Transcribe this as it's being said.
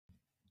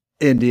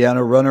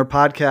Indiana Runner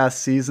Podcast,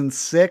 Season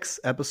 6,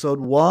 Episode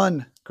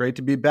 1. Great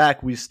to be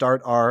back. We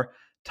start our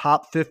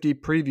top 50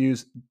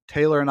 previews.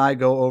 Taylor and I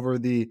go over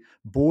the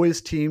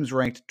boys' teams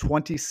ranked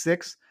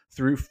 26th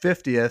through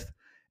 50th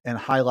and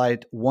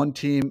highlight one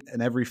team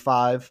in every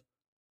five.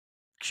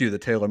 Cue the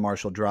Taylor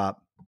Marshall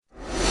drop.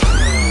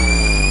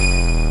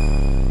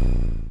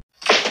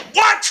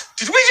 What?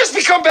 Did we just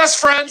become best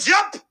friends?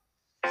 Yup.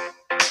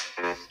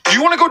 Do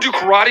you want to go do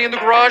karate in the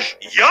garage?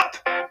 Yup.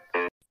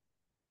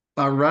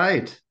 All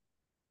right.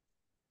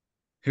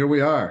 Here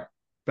we are,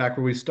 back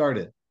where we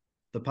started,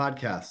 the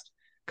podcast.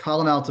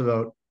 Colin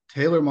Altivote,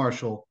 Taylor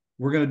Marshall.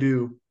 We're going to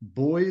do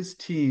boys'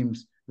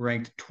 teams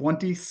ranked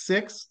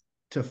 26th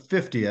to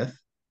 50th,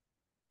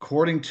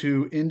 according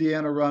to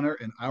Indiana Runner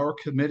and our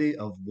committee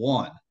of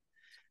one.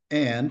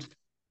 And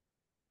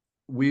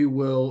we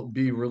will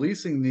be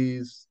releasing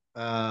these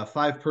 5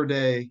 per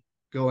day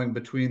going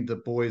between the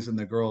boys and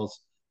the girls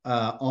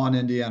on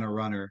Indiana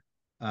Runner.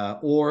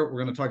 Or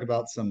we're going to talk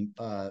about some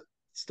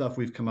stuff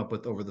we've come up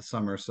with over the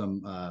summer,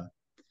 some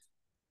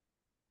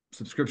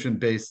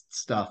subscription-based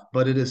stuff.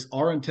 But it is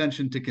our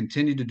intention to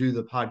continue to do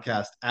the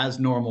podcast as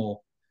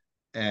normal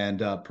and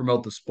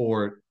promote the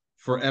sport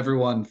for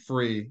everyone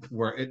free,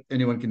 where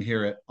anyone can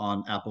hear it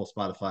on Apple,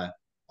 Spotify,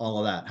 all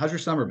of that. How's your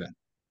summer been?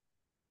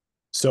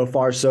 So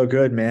far, so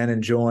good, man.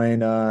 Enjoying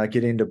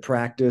getting to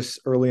practice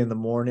early in the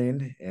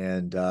morning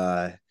and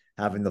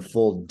having the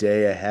full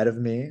day ahead of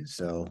me.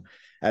 So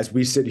as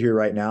we sit here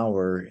right now,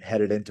 we're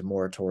headed into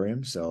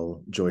moratorium.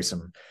 So enjoy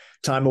some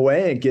time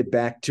away and get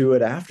back to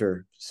it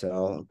after.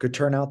 So good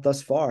turnout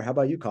thus far. How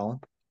about you, Colin?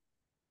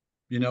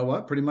 You know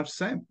what? Pretty much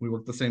the same. We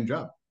work the same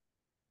job.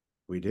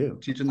 We do.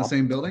 Teach in the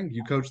same building.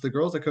 You coach the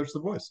girls, I coach the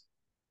boys.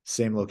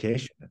 Same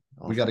location.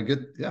 Awesome. We got a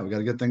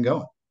good thing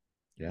going.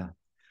 Yeah.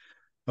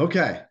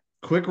 Okay.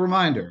 Quick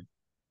reminder.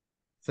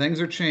 Things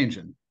are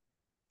changing.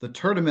 The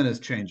tournament is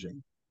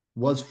changing.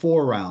 Was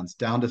 4 rounds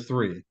down to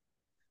 3.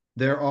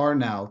 There are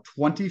now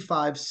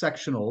 25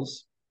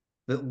 sectionals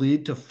that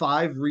lead to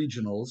 5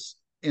 regionals,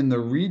 and the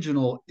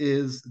regional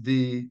is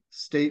the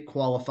state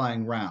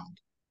qualifying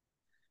round.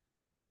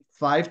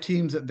 5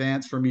 teams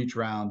advance from each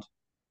round.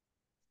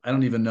 I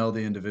don't even know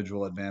the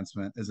individual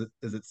advancement. Is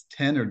it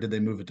 10 or did they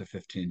move it to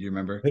 15? Do you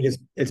remember? I think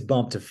it's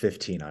bumped to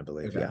 15, I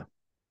believe. Okay. Yeah.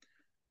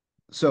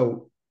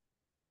 So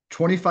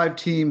 25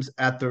 teams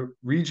at the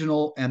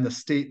regional and the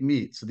state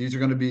meet. So these are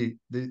going to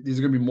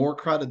be more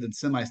crowded than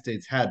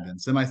semi-states had been.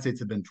 Semi-states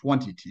have been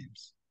 20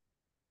 teams.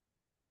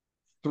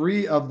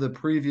 3 of the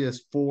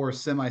previous 4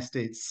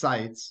 semi-state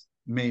sites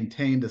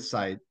maintained a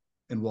site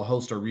and will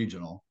host a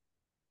regional.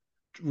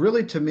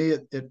 Really, to me,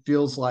 it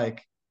feels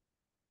like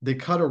they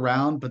cut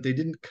around, but they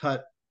didn't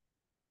cut.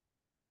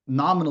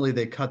 Nominally,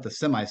 they cut the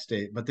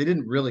semi-state, but they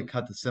didn't really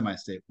cut the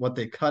semi-state. What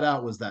they cut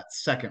out was that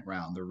second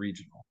round, the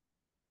regional.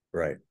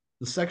 Right.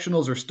 The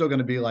sectionals are still going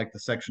to be like the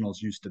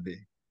sectionals used to be.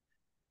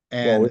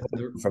 And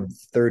from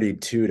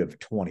 32 to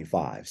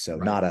 25, so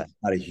right.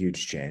 not a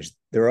huge change.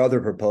 There are other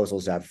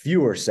proposals that have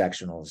fewer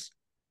sectionals,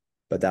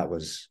 but that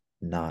was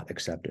not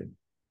accepted.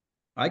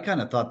 I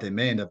kind of thought they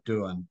may end up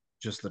doing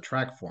just the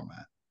track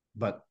format,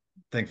 but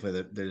thankfully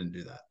they didn't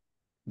do that.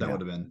 That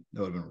would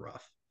have been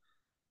rough.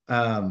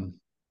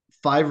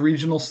 5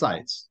 regional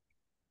sites: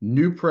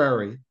 New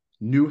Prairie,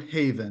 New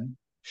Haven,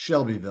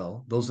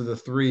 Shelbyville. Those are the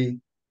 3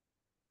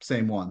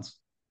 same ones.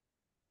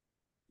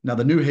 Now,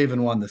 the New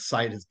Haven one, the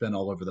site has been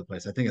all over the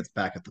place. I think it's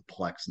back at the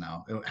Plex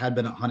now. It had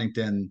been at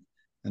Huntington,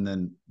 and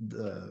then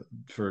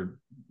for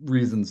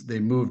reasons, they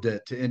moved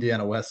it to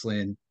Indiana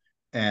Wesleyan,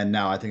 and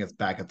now I think it's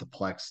back at the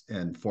Plex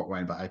in Fort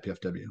Wayne by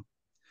IPFW.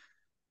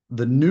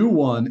 The new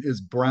one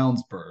is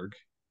Brownsburg,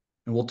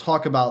 and we'll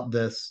talk about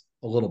this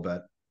a little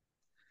bit.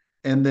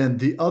 And then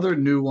the other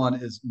new one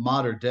is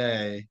Mater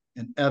Dei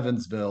in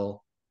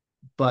Evansville,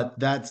 but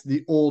that's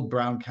the old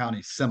Brown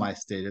County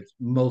semi-state. It's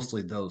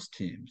mostly those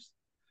teams.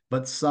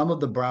 But some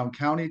of the Brown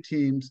County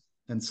teams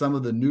and some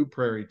of the New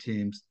Prairie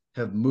teams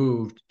have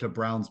moved to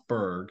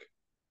Brownsburg.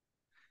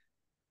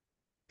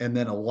 And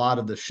then a lot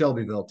of the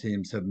Shelbyville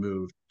teams have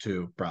moved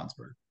to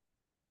Brownsburg.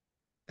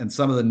 And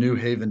some of the New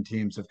Haven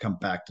teams have come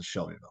back to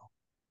Shelbyville,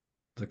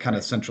 the kind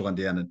of central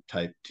Indiana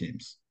type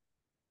teams.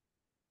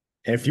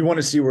 And if you want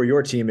to see where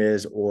your team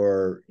is,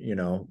 or,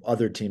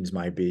 other teams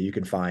might be, you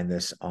can find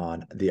this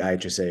on the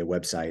IHSA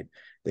website.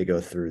 They go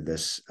through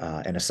this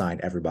and assign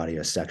everybody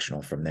a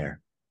sectional from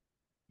there.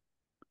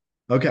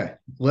 Okay,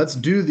 let's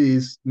do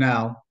these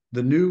now.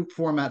 The new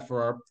format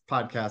for our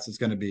podcast is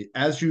going to be,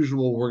 as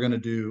usual, we're going to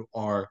do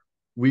our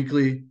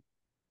weekly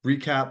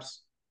recaps.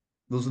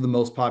 Those are the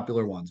most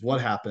popular ones. What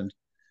happened?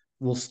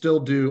 We'll still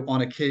do, on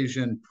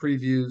occasion,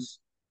 previews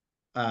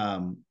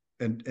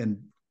and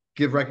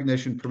give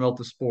recognition, promote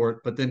the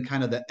sport, but then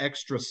kind of the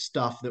extra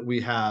stuff that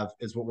we have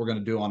is what we're going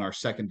to do on our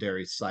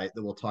secondary site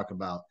that we'll talk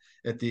about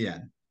at the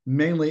end,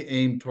 mainly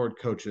aimed toward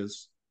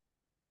coaches.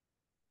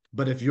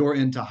 But if you're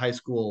into high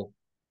school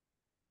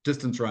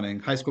distance running,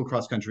 high school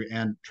cross country,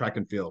 and track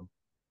and field,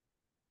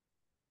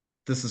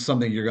 this is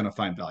something you're going to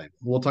find valuable.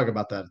 We'll talk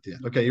about that at the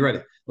end. Okay, you ready?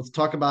 Let's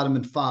talk about them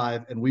in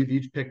five, and we've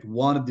each picked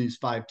one of these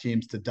five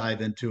teams to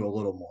dive into a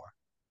little more.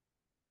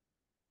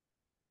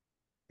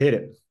 Hit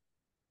it.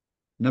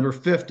 Number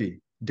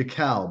 50,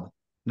 DeKalb.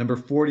 Number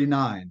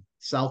 49,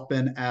 South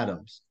Bend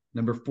Adams.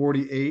 Number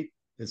 48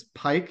 is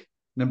Pike.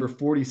 Number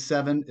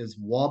 47 is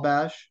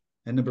Wabash.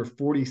 And number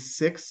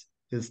 46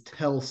 is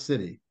Tell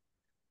City.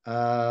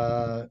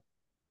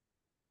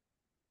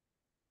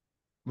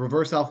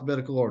 Reverse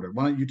alphabetical order.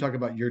 Why don't you talk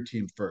about your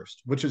team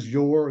first? Which is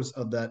yours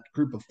of that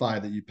group of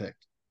five that you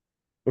picked?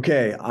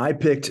 Okay, I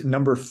picked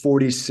number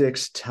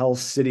 46, Tell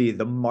City,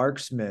 the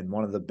Marksmen,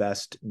 one of the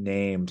best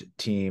named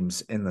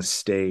teams in the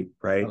state,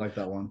 I right? like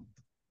that one.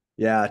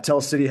 Yeah, Tell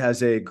City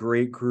has a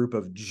great group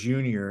of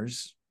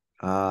juniors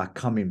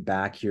coming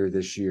back here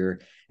this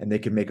year, and they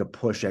can make a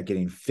push at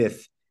getting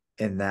fifth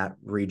in that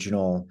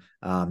regional.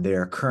 They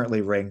are currently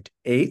ranked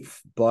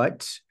eighth,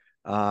 but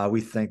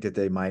we think that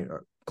they might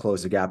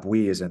close the gap.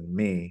 We, as in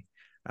me,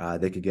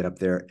 they could get up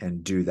there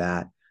and do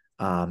that.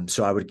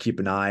 So I would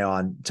keep an eye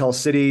on Tell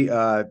City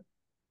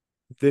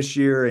this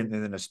year, and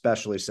then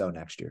especially so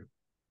next year.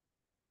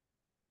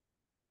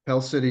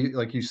 Pell City,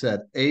 like you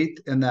said,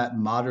 eighth in that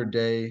modern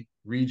day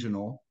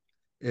regional.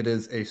 It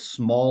is a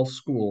small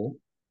school.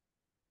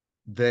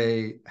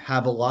 They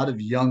have a lot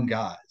of young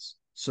guys.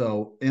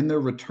 So in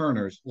their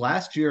returners,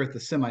 last year at the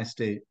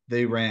semi-state,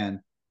 they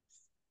ran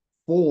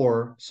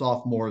four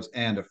sophomores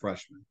and a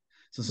freshman.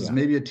 So this is Yeah.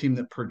 maybe a team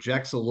that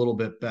projects a little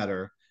bit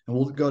better. And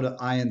we'll go to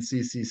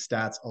INCC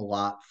stats a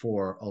lot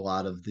for a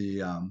lot of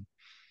the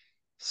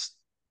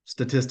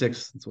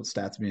statistics. That's what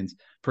stats means.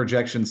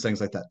 Projections, things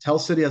like that. Tell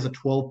City has a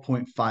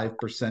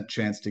 12.5%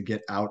 chance to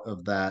get out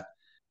of that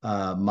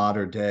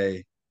modern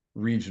day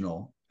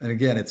regional. And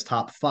again, it's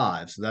top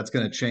five. So that's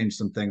going to change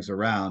some things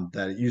around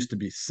that it used to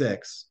be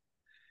six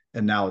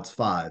and now it's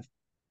five.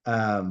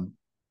 Um,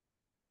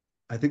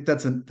 I think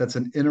that's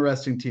an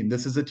interesting team.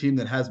 This is a team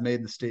that has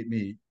made the state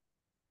meet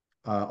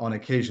on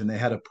occasion. They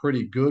had a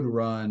pretty good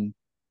run,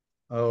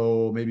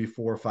 maybe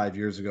 4 or 5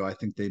 years ago. I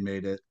think they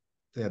made it.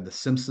 They had the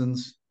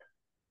Simpsons,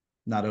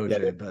 not Yeah,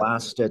 OJ, they but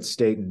last at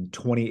state in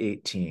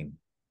 2018.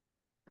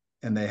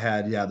 and they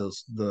had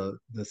this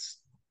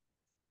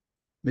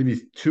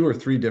maybe two or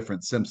three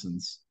different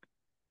Simpsons,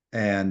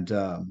 and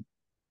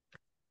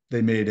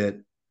they made it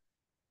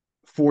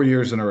 4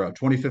 years in a row: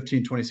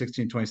 2015,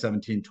 2016,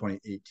 2017,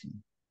 2018.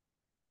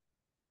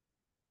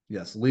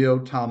 Yes, Leo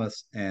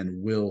Thomas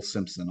and Will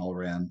Simpson all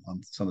ran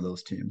on some of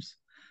those teams.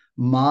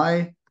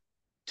 My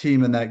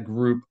team in that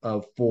group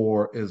of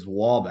four is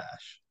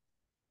Wabash.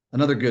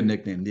 Another good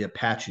nickname, the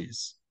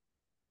Apaches.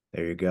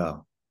 There you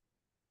go.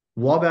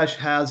 Wabash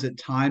has at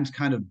times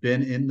kind of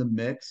been in the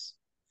mix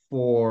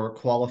for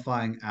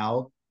qualifying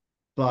out,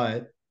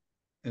 but,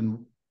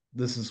 and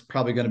this is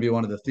probably going to be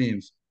one of the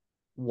themes,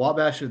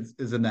 Wabash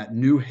is in that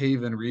New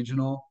Haven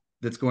regional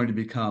that's going to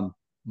become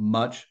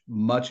much,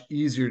 much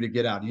easier to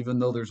get out, even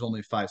though there's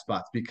only 5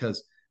 spots,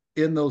 because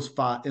in those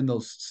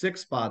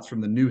 6 spots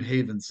from the New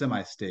Haven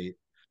semi-state,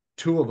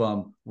 two of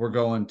them were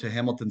going to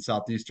Hamilton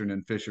Southeastern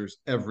and Fishers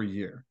every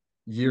year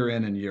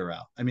in and year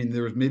out. I mean,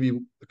 there was maybe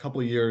a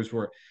couple of years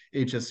where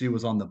HSC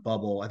was on the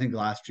bubble. I think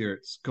last year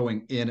it's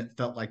going in, it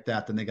felt like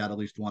that. Then they got at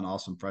least one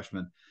awesome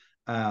freshman,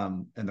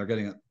 and they're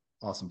getting an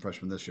awesome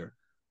freshman this year.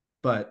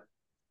 But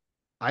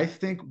I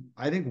think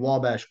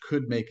Wabash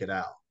could make it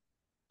out.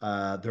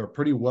 They're a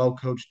pretty well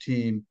coached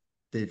team.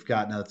 They've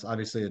got, now it's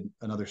obviously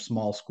another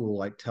small school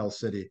like Tell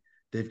City.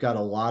 They've got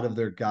a lot of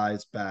their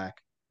guys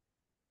back.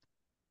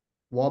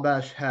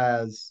 Wabash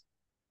has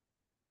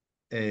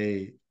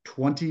a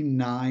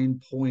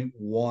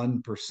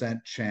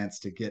 29.1% chance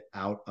to get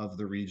out of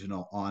the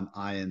regional on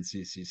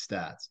INCC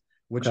stats,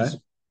 which Okay. is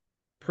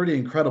pretty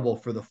incredible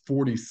for the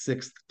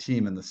 46th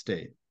team in the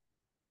state.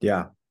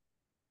 Yeah.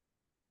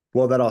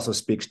 Well, that also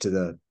speaks to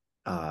the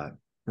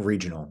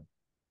regional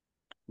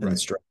and Right. the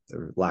strength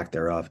or lack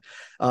thereof.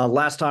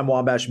 Last time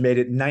Wabash made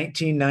it,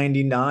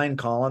 1999.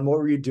 Colin, what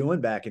were you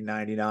doing back in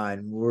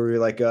 '99? Were you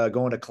like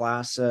going to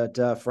class at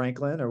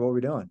Franklin, or what were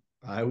we doing?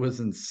 I was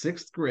in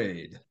 6th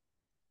grade,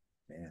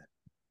 Man,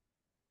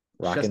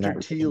 rocking Chester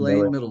that T. Lane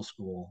Miller. Middle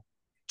School.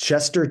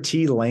 Chester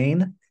T.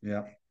 Lane.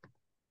 Yeah.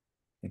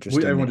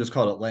 Interesting Everyone name. just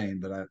called it Lane,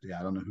 but I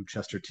don't know who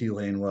Chester T.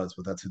 Lane was,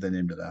 but that's who they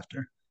named it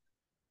after.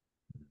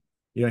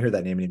 You don't hear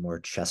that name anymore,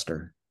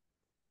 Chester.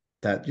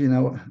 That,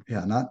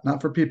 yeah,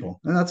 not for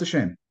people. And that's a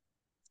shame.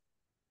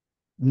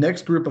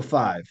 Next group of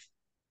five.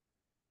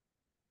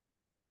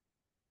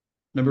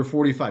 Number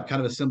 45, kind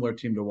of a similar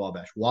team to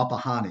Wabash,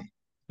 Wapahani.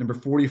 Number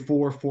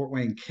 44, Fort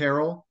Wayne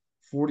Carroll.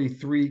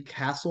 43,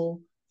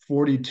 Castle.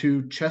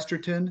 42,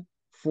 Chesterton.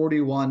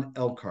 41,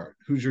 Elkhart.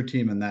 Who's your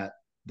team in that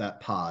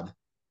pod?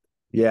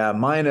 Yeah,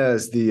 mine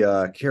is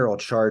the Carroll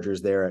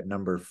Chargers there at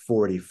number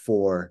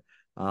 44.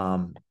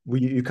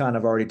 You kind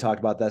of already talked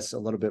about this a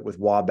little bit with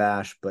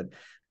Wabash, but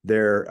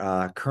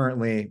they're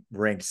currently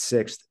ranked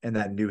sixth in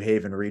that New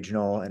Haven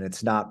regional, and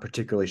it's not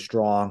particularly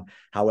strong.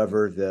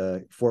 However,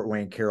 the Fort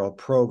Wayne Carroll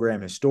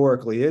program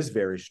historically is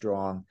very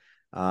strong.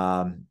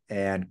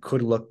 and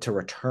could look to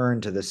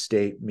return to the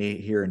state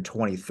meet here in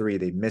 23.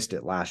 They missed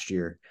it last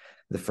year,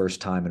 the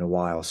first time in a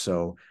while.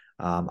 So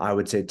I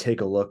would say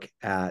take a look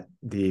at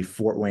the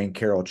Fort Wayne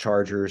Carroll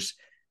Chargers,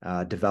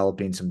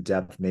 developing some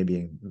depth,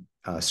 maybe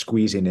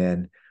squeezing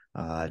in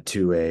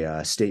to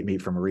a state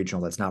meet from a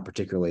regional that's not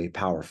particularly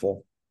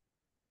powerful.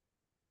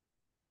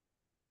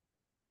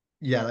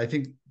 Yeah, I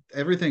think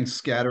everything's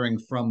scattering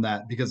from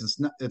that because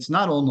it's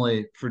not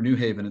only for New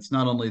Haven, it's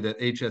not only that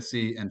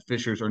HSE and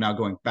Fishers are now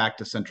going back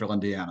to Central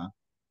Indiana,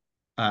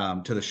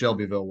 to the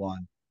Shelbyville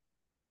one.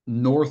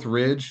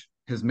 Northridge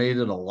has made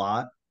it a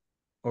lot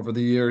over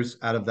the years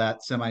out of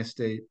that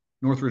semi-state.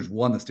 Northridge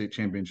won the state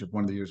championship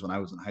one of the years when I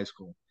was in high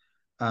school.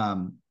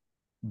 Um,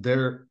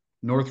 their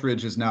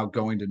Northridge is now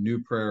going to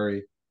New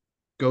Prairie.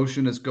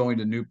 Goshen is going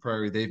to New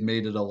Prairie. They've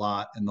made it a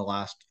lot in the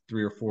last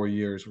 3 or 4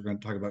 years. We're going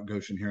to talk about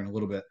Goshen here in a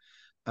little bit.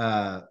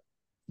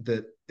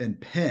 That and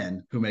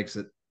Penn, who makes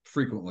it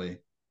frequently,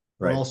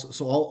 but Right.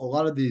 also a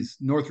lot of these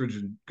Northridge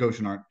and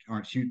Goshen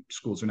aren't huge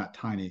schools. They're not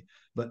tiny,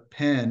 but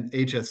Penn,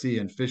 HSE,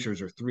 and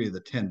Fishers are three of the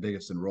 10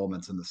 biggest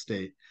enrollments in the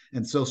state,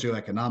 and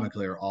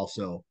socioeconomically are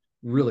also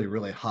really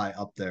really high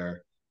up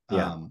there.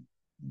 Yeah. Um,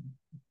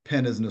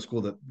 Penn isn't a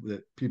school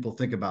that people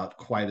think about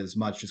quite as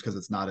much just because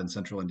it's not in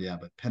central Indiana,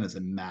 but Penn is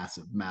a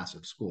massive,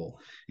 massive school.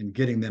 And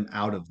getting them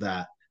out of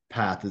that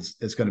path is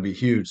going to be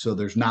huge. So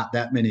there's not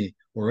that many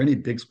or any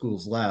big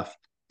schools left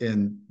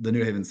in the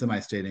New Haven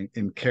semi-state,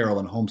 in Carroll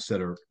and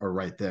Homestead are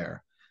right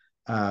there.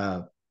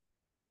 So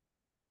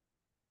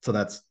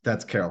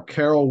that's Carroll.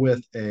 Carroll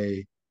with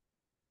they're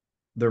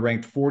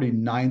ranked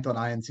 49th on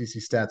INCC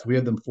stats. We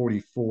have them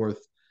 44th.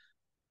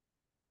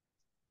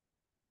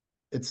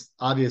 It's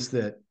obvious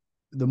that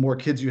the more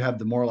kids you have,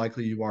 the more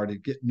likely you are to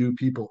get new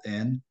people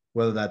in,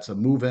 whether that's a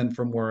move in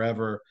from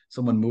wherever,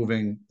 someone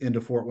moving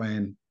into Fort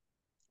Wayne,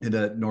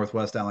 into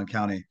Northwest Allen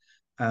County,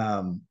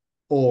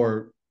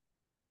 or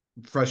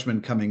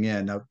freshmen coming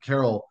in. Now,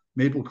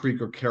 Maple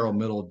Creek or Carroll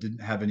Middle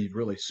didn't have any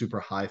really super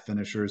high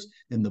finishers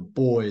in the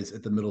boys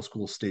at the middle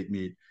school state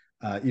meet,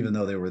 even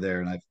though they were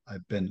there. And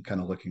I've been kind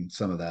of looking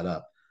some of that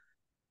up.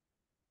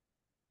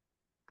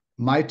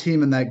 My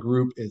team in that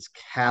group is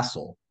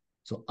Castle,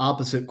 so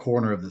opposite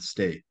corner of the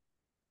state.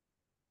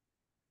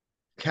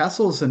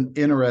 Castle is an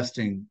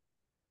interesting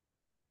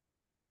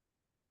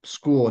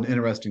school, an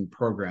interesting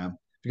program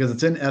because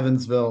it's in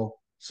Evansville,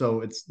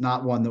 so it's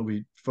not one that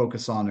we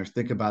focus on or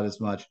think about as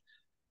much.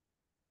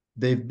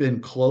 They've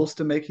been close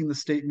to making the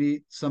state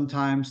meet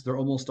sometimes. They're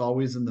almost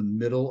always in the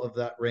middle of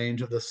that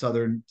range of the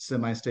southern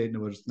semi-state,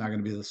 and it's not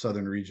going to be the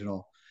southern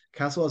regional.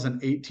 Castle has an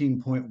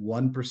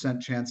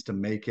 18.1% chance to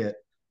make it.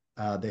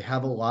 They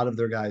have a lot of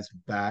their guys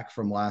back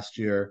from last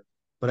year,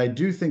 but I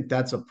do think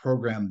that's a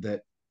program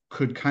that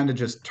could kind of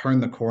just turn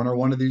the corner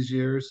one of these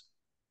years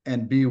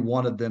and be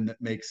one of them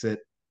that makes it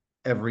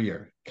every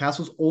year.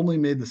 Castle's only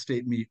made the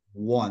state meet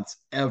once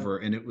ever,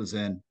 and it was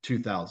in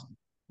 2000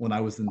 when I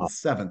was in the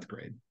seventh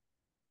grade.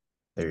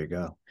 There you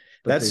go.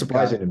 But That's they've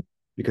surprising got, to me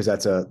because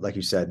that's like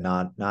you said,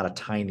 not a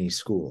tiny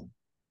school.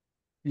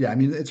 yeah, I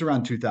mean, it's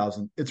around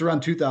 2000. It's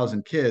around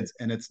 2000 kids,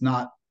 and it's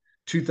not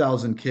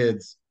 2000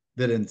 kids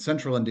that in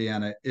central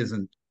Indiana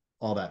isn't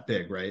all that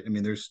big, right? I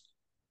mean,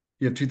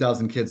 you have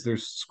 2000 kids,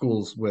 there's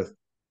schools with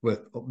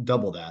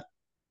double that,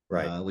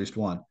 Right. at least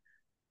one.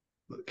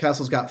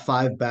 Castle's got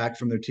five back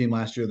from their team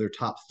last year. Their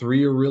top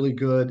three are really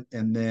good.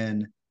 And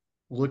then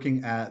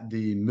looking at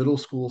the middle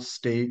school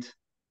state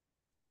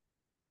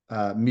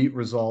meet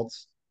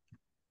results,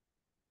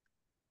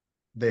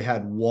 they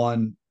had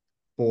one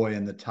boy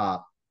in the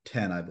top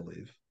 10, I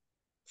believe.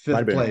 Might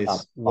have Fifth been in the top place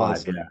five.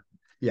 was, Yeah.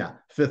 yeah,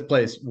 fifth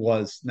place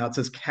was, now it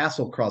says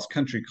Castle Cross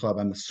Country Club.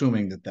 I'm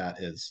assuming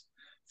that is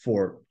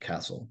for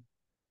Castle.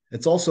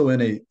 It's also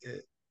in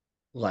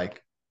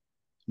like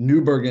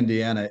Newburgh,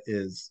 Indiana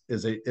is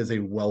a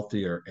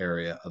wealthier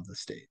area of the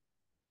state.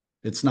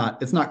 It's not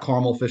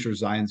Carmel, Fisher,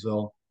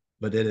 Zionsville,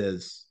 but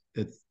it's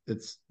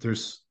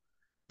there's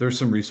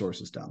some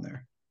resources down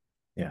there.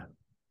 Yeah.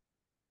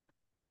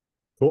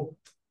 Cool.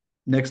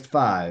 Next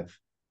five,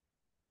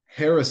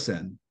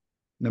 Harrison,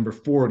 number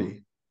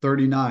 40,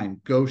 39,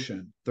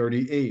 Goshen,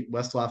 38,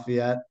 West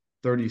Lafayette,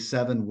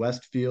 37,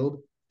 Westfield,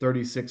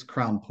 36,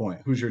 Crown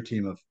Point. Who's your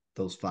team of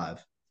those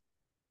five?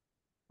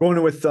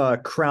 Going with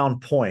Crown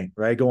Point,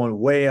 right? Going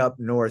way up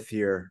north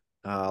here.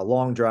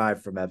 Long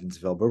drive from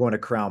Evansville. But we're going to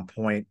Crown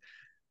Point.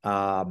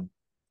 Um,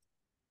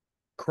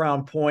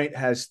 Crown Point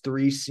has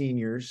three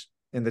seniors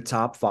in the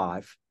top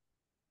five.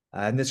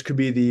 And this could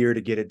be the year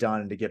to get it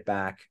done and to get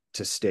back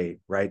to state,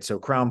 right? So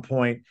Crown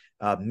Point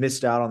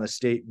missed out on the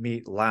state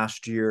meet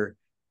last year.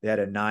 They had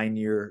a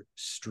 9-year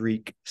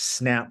streak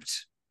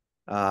snapped.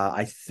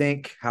 I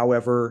think,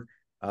 however,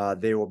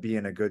 they will be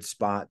in a good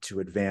spot to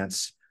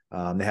advance.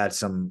 They had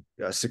some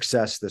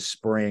success this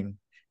spring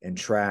in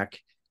track,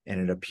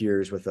 and it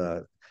appears with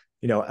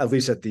at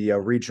least at the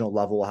regional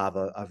level, will have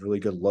a really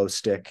good low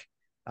stick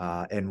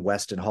in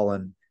West and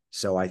Holland.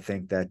 So I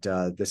think that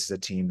this is a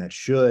team that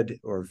should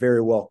or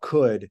very well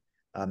could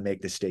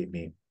make the state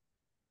meet.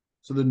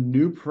 So the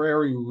New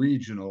Prairie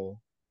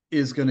Regional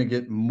is going to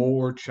get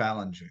more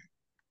challenging.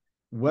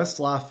 West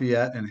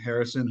Lafayette and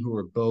Harrison, who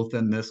are both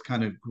in this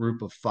kind of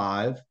group of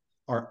five,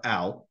 are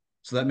out.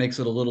 So that makes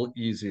it a little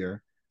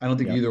easier. I don't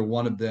think Yep. either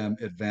one of them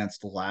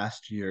advanced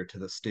last year to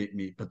the state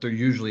meet, but they're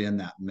usually in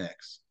that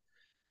mix.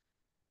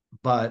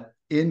 But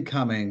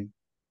incoming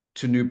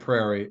to New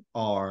Prairie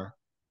are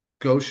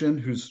Goshen,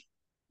 who's,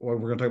 or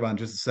we're going to talk about in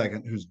just a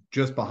second, who's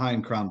just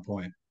behind Crown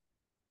Point,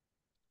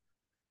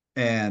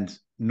 and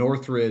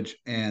Northridge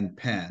and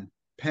Penn.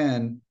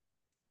 Penn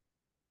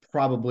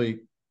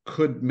probably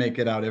could make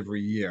it out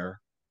every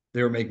year.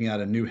 They were making out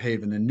of New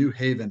Haven, and New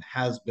Haven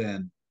has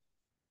been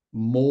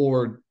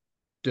more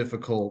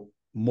difficult,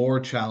 more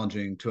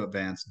challenging to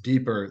advance,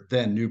 deeper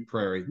than New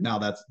Prairie. Now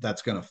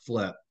that's going to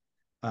flip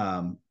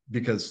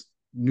because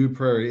New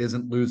Prairie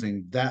isn't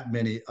losing that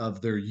many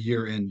of their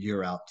year in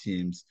year out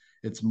teams.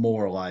 It's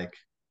more like,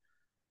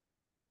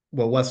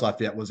 well, West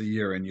Lafayette was a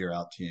year in year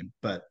out team,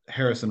 but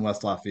Harrison,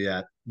 West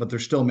Lafayette, but they're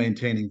still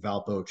maintaining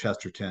Valpo,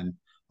 Chesterton,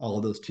 all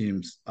of those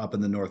teams up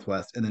in the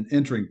Northwest, and then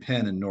entering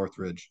Penn and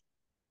Northridge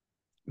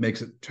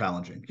makes it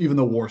challenging, even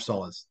though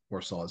Warsaw is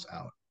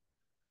out.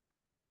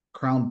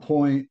 Crown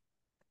Point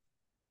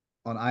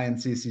on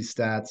INCC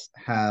stats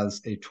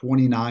has a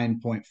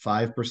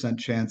 29.5%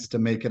 chance to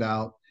make it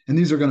out. And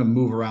these are going to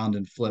move around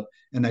and flip.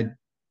 And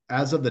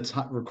as of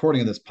the recording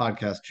of this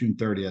podcast, June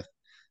 30th,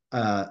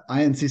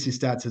 INCC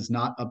stats has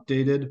not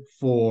updated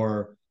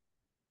for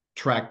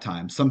track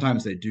times.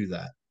 Sometimes they do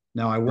that.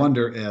 Now, I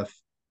wonder if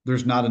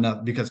there's not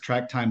enough because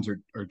track times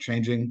are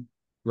changing,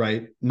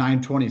 right?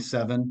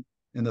 927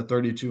 in the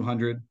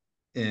 3200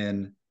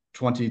 in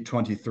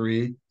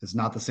 2023 is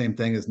not the same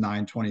thing as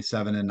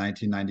 927 in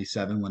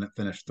 1997 when it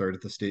finished third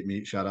at the state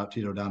meet. Shout out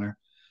Tito Donner.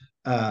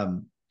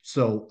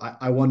 So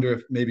I wonder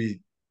if maybe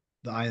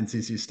the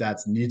INCC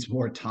stats needs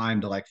more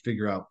time to like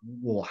figure out,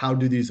 well, how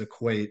do these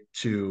equate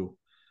to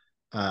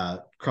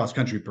cross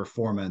country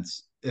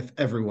performance if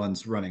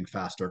everyone's running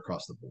faster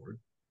across the board?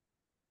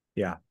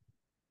 Yeah.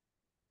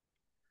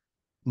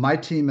 My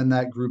team in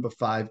that group of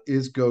five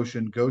is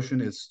Goshen.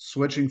 Goshen is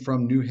switching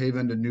from New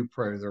Haven to New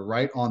Prairie. They're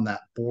right on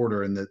that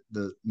border, and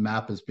the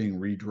map is being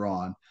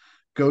redrawn.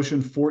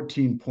 Goshen,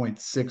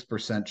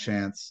 14.6%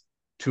 chance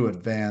to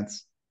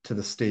advance to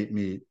the state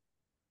meet.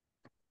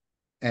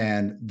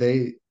 And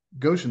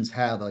Goshen's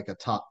had like a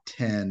top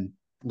 10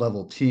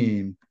 level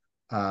team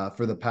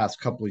for the past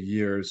couple of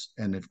years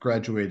and have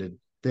graduated.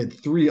 They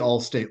had three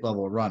all-state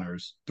level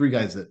runners, three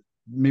guys that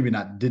maybe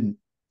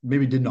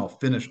didn't all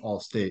finish all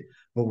state,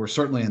 but were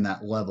certainly in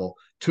that level.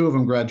 Two of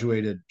them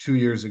graduated 2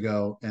 years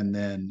ago, and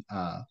then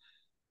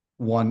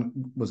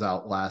one was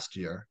out last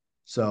year.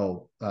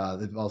 So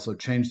they've also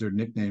changed their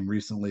nickname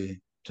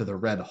recently to the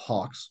Red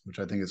Hawks, which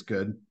I think is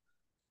good.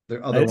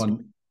 Their other It's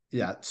one,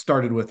 yeah,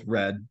 started with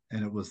red,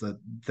 and it was the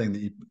thing that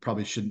you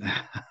probably shouldn't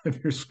have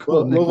your a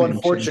school little nickname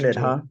unfortunate, changed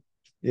to. huh?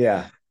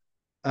 Yeah.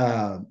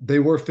 They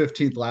were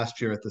 15th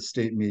last year at the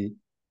state meet.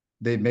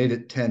 They made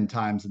it 10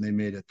 times, and they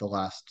made it the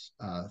last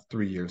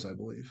 3 years, I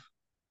believe.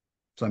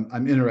 So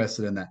I'm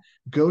interested in that.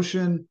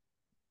 Goshen,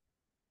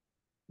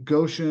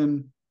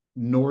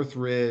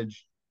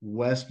 Northridge,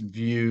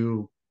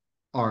 Westview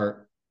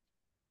are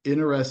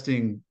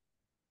interesting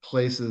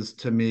places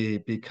to me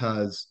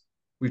because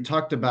we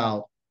talked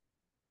about,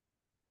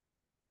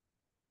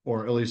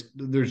 or at least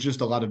there's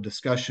just a lot of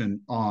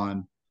discussion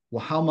on,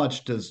 well, how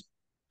much does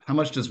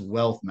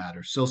wealth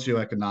matter,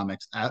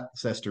 socioeconomics,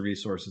 access to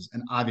resources,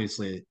 and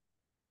obviously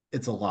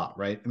it's a lot,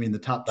 right? I mean, the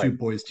top two Right.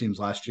 boys teams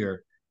last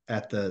year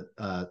at the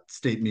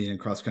state meet in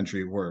cross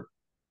country were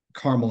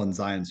Carmel and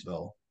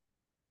Zionsville.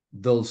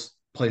 Those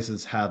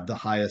places have the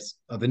highest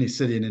of any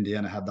city in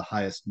Indiana, have the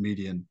highest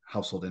median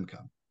household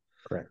income.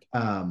 Correct.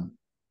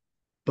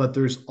 But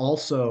there's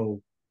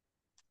also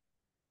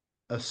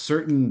a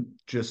certain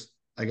just,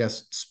 I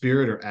guess,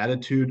 spirit or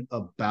attitude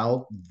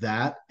about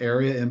that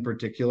area in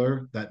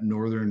particular, that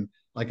northern,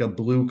 like a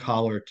blue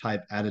collar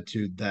type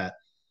attitude, that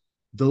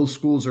those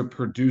schools are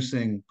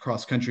producing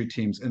cross country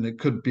teams, and it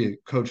could be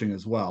coaching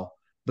as well,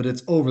 but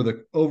it's over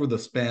the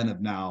span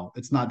of, now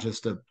it's not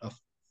just a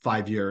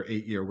 5 year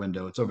 8 year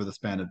window, it's over the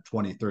span of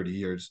 20, 30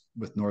 years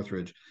with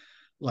Northridge,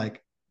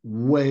 like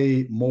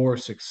way more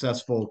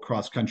successful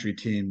cross country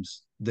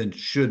teams than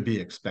should be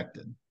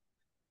expected.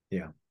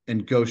 Yeah.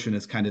 And Goshen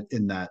is kind of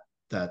in that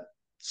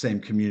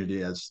same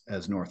community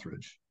as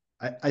Northridge.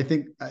 I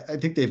think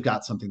they've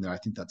got something there. I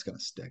think that's going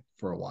to stick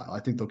for a while. I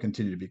think they'll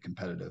continue to be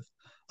competitive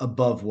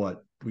above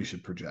what we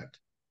should project.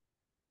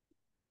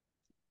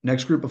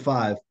 Next group of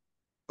five,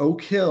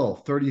 Oak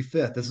Hill,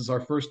 35th. This is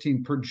our first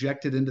team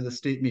projected into the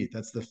state meet.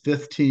 That's the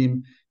fifth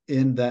team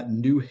in that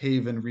New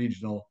Haven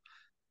regional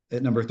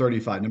at number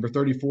 35. Number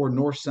 34,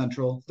 North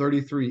Central.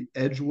 33,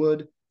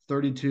 Edgewood.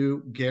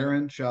 32,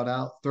 Garin, shout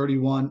out.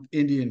 31,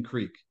 Indian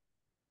Creek.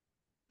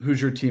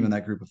 Who's your team in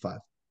that group of five?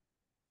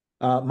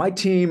 My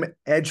team,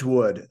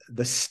 Edgewood,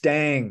 the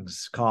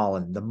Stangs,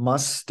 Colin, the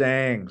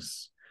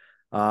Mustangs.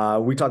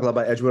 We talked a lot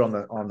about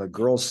Edgewood on the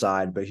girls'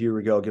 side, but here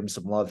we go. Give them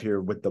some love here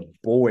with the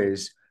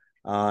boys.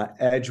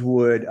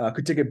 Edgewood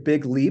could take a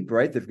big leap,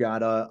 right? They've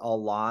got a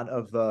lot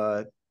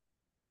of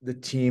the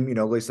team,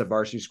 at least the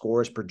varsity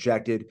score is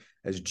projected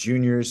as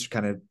juniors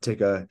kind of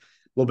take a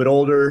little bit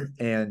older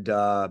and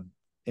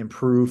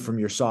improve from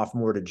your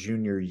sophomore to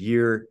junior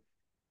year.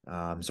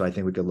 So I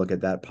think we could look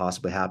at that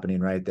possibly happening,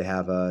 right? They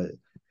have a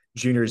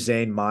junior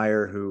Zane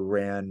Meyer who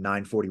ran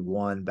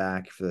 941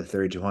 back for the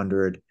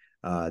 3200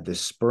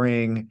 this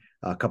spring,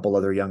 a couple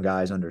other young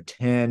guys under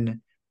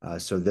 10.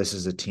 So this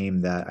is a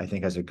team that I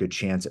think has a good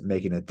chance at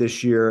making it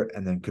this year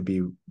and then could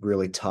be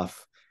really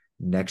tough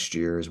next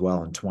year as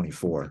well in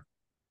 24.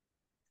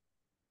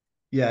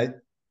 Yeah,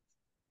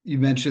 you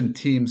mentioned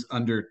teams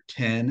under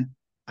 10.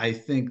 I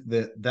think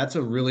that that's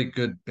a really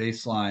good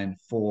baseline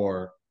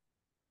for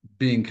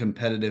being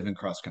competitive in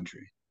cross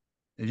country.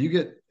 If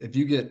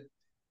you get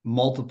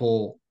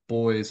multiple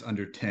boys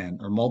under 10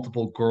 or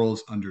multiple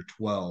girls under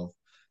 12,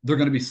 they're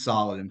going to be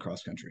solid in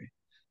cross country.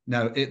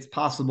 Now, it's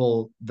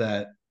possible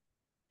that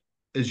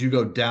as you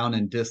go down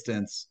in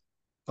distance,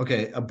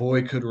 okay, a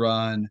boy could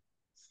run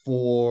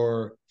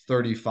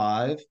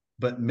 4:35,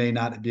 but may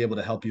not be able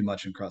to help you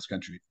much in cross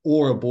country.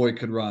 Or a boy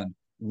could run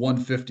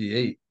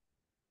 1:58,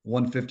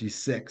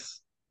 1:56,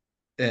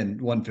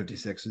 and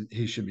 1:56.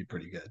 He should be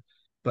pretty good.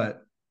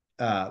 But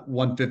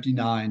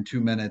 1:59,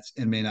 2 minutes,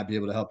 and may not be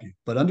able to help you.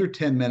 But under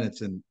 10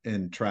 minutes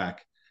in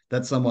track,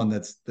 that's someone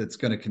that's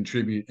going to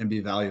contribute and be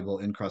valuable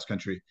in cross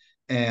country.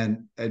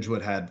 And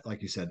Edgewood had,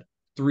 like you said,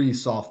 3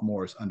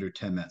 sophomores under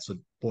 10 minutes. So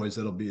boys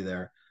that'll be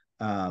there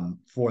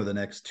for the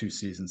next 2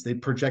 seasons. They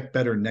project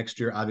better next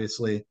year,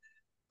 obviously,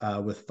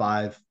 with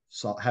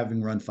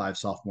having run 5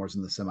 sophomores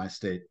in the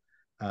semi-state.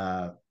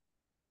 I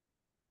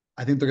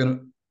think they're going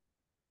to.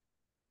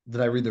 Did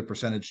I read their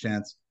percentage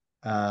chance?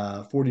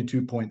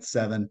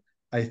 42.7.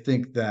 I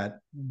think that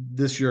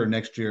this year or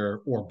next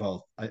year or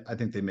both, I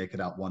think they make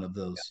it out one of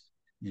those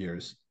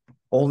years.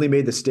 Only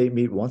made the state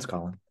meet once,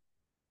 Colin.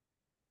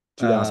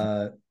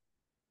 2000.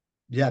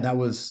 Yeah, that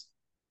was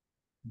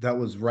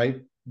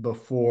right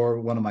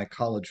before one of my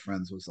college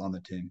friends was on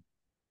the team.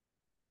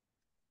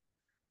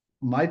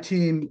 My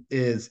team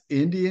is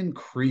Indian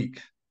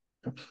Creek.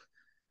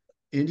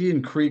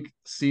 Indian Creek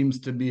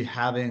seems to be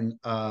having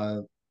I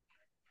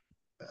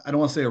don't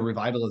want to say a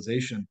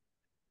revitalization,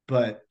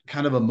 but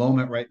kind of a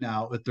moment right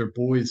now with their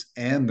boys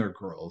and their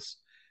girls.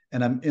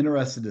 And I'm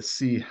interested to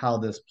see how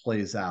this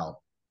plays out.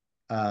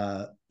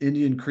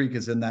 Indian Creek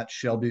is in that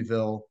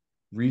Shelbyville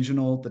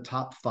regional, the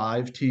top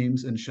 5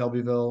 teams in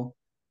Shelbyville,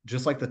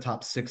 just like the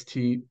top 6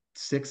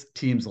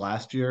 teams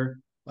last year,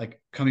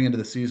 like coming into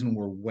the season,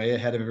 were way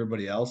ahead of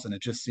everybody else. And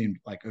it just seemed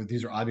like, oh,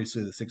 these are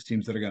obviously the 6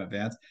 teams that are going to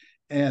advance.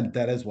 And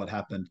that is what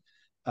happened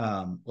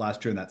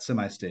last year in that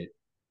semi-state.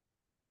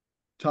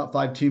 Top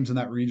 5 teams in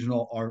that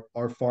regional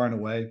are far and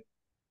away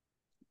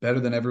better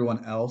than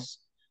everyone else.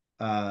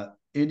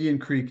 Indian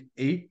Creek,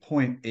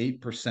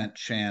 8.8%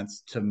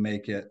 chance to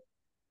make it,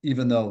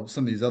 even though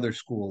some of these other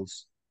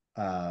schools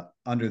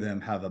under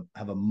them have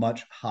a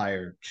much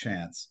higher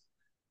chance.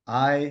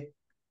 I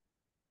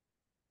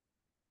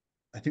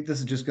think this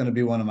is just going to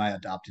be one of my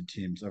adopted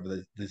teams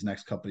over these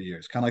next couple of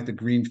years, kind of like the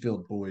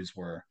Greenfield boys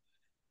were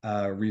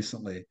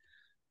recently.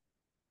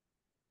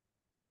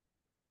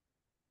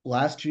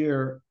 Last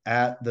year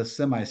at the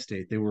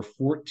semi-state, they were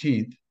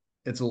 14th.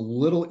 It's a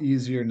little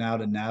easier now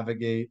to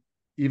navigate,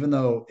 even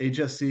though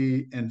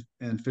HSC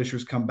and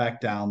Fishers come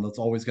back down. That's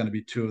always going to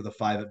be 2 of the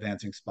 5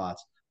 advancing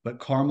spots. But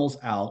Carmel's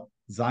out,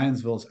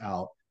 Zionsville's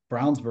out,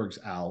 Brownsburg's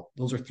out.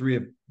 Those are 3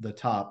 of the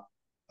top,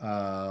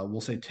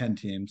 we'll say 10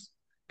 teams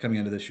coming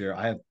into this year.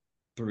 I have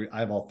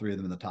all 3 of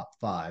them in the top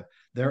 5.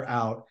 They're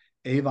out.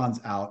 Avon's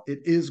out. It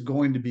is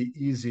going to be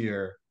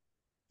easier,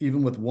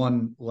 even with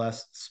 1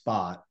 less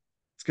spot.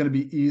 It's going to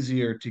be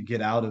easier to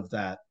get out of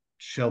that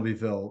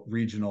Shelbyville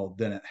regional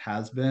than it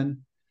has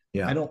been.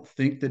 Yeah. I don't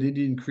think that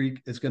Indian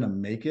Creek is going to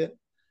make it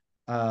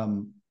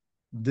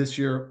this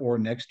year or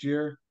next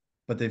year,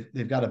 but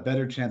they've got a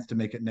better chance to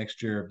make it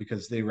next year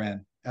because they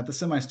ran at the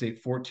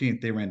semi-state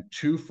 14th. They ran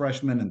 2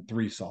 freshmen and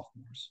 3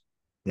 sophomores.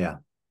 Yeah.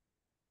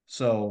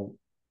 So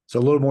a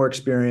little more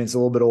experience, a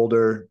little bit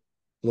older,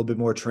 a little bit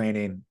more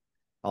training.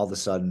 All of a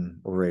sudden,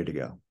 we're ready to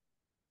go.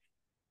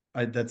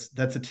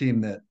 That's a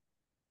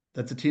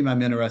team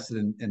I'm interested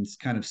in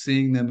kind of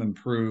seeing them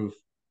improve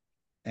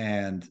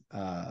and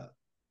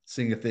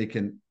seeing if they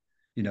can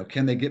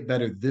they get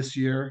better this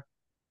year,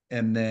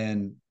 and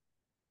then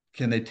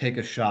can they take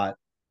a shot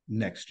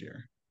next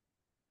year?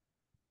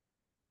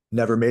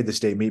 Never made the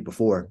state meet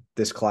before.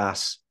 This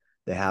class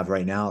they have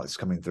right now that's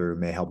coming through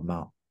may help them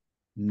out.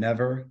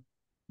 Never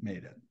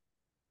made it.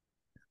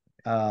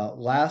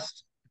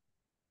 Last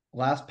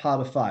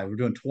pot of 5. We're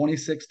doing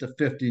 26 to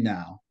 50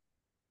 now.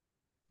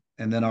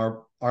 And then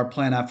our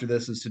plan after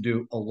this is to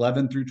do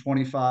 11 through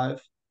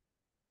 25.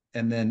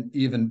 And then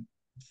even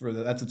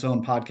that's its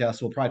own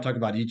podcast. We'll probably talk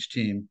about each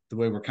team, the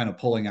way we're kind of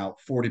pulling out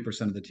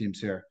 40% of the teams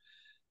here.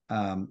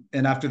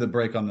 And after the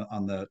break on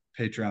the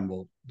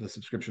Patreon, the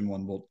subscription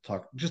one, we'll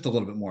talk just a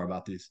little bit more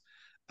about these.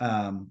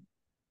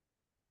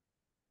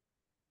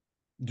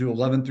 Do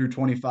 11 through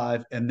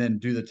 25 and then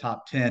do the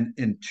top 10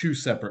 in 2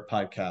 separate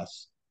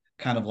podcasts,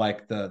 kind of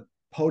like the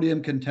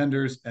podium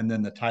contenders and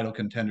then the title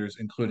contenders,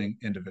 including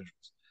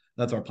individuals.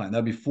 That's our plan.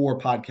 That'd be 4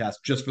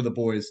 podcasts just for the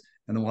boys,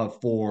 and then we'll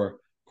have 4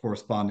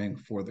 corresponding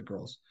for the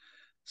girls.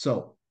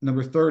 So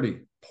number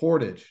 30,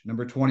 Portage.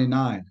 Number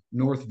 29,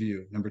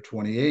 Northview. Number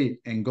 28,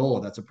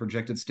 Angola. That's a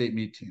projected state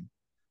meet team.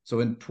 So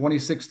in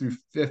 26 through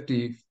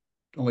 50,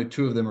 only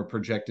 2 of them are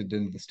projected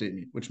into the state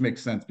meet, which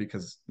makes sense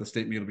because the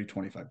state meet will be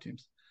 25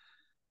 teams.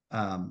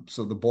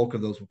 So the bulk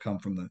of those will come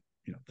from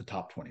the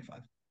top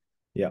 25.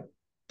 Yeah.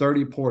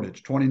 30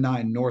 Portage,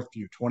 29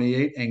 Northview,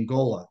 28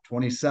 Angola,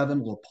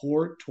 27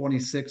 LaPorte,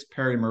 26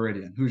 Perry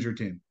Meridian. Who's your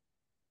team?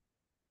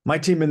 My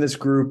team in this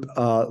group,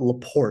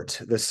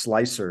 LaPorte, the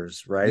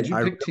Slicers, right? Did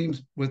you pick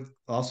teams with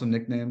awesome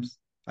nicknames?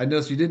 I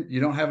noticed you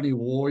don't have any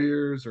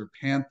Warriors or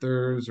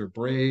Panthers or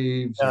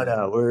Braves or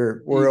No,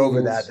 we're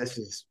over that.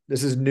 Eagles.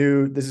 This is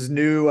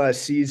new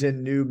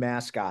season, new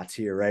mascots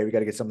here, right? We got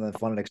to get something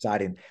fun and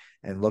exciting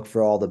and look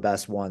for all the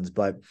best ones.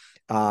 But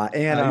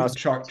Chargers.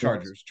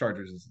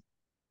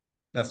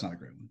 That's not a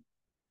great one.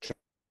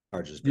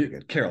 Chargers pretty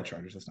good. Carroll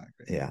Chargers. That's not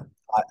great. Yeah.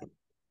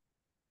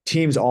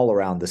 Teams all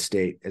around the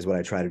state is what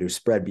I try to do.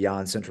 Spread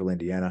beyond Central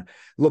Indiana.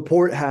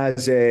 LaPorte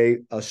has a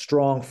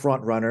strong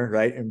front runner,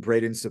 right? And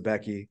Braden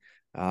Sebecki.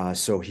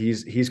 So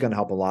he's going to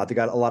help a lot. They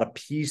got a lot of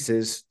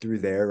pieces through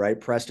there, right?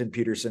 Preston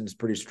Peterson's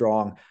pretty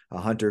strong.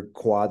 Hunter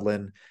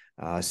Quadlin.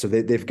 So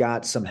they've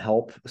got some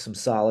help, some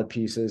solid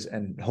pieces,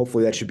 and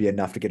hopefully that should be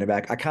enough to get it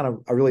back.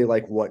 I really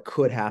like what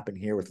could happen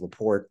here with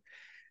LaPorte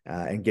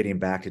and getting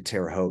back to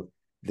Terre Haute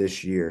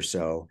this year.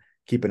 So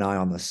keep an eye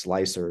on the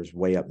Slicers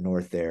way up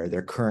north there.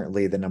 They're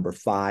currently the number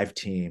 5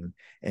 team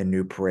in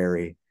New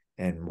Prairie,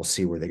 and we'll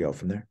see where they go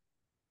from there.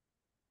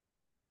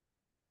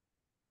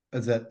 Are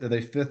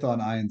they 5th on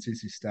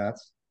INCC stats?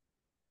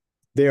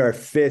 They are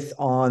 5th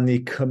on the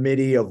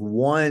committee of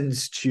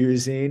one's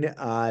choosing. They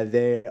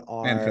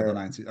are and 5th on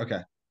INCC.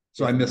 Okay,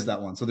 so I missed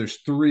that one. So there's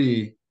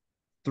three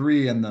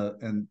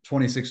in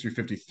 26 through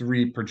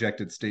 53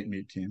 projected state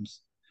meet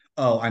teams.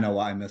 Oh, I know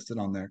why I missed it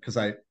on there, because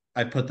I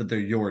put that they're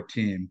your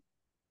team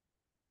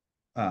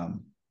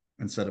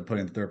instead of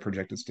putting that they're a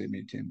projected state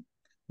meet team.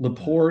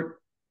 LaPorte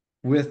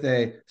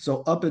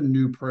so up in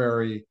New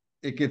Prairie,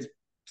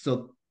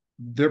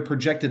 they're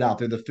projected out.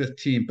 They're the 5th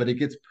team, but it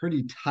gets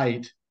pretty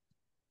tight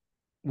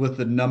with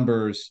the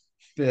numbers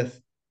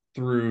 5th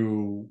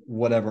through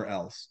whatever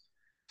else.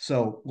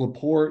 So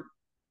LaPorte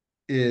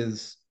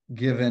is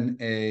given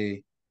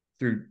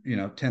through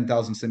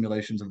 10,000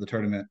 simulations of the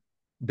tournament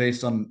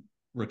based on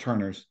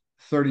returners,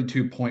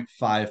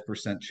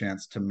 32.5%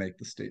 chance to make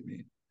the state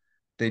meet.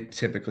 They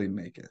typically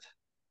make it.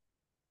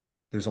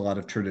 There's a lot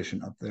of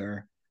tradition up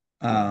there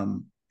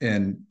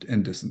in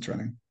distance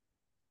running.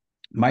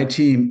 My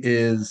team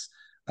is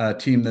a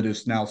team that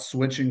is now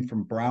switching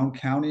from Brown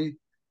County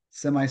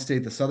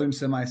semi-state, the southern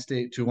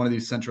semi-state, to one of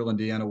these central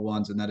Indiana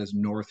ones, and that is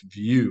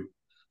Northview.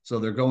 So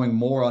they're going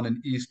more on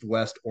an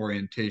east-west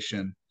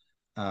orientation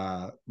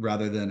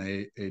rather than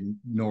a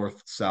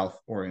north-south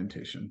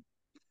orientation.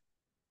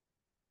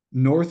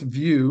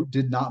 Northview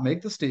did not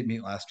make the state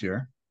meet last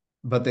year,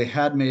 but they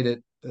had made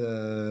it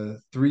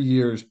 3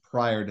 years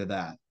prior to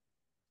that.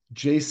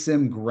 J.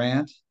 Sim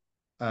Grant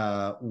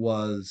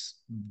was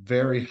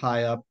very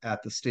high up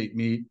at the state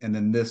meet, and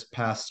then this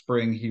past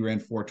spring he ran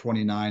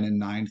 4:29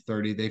 and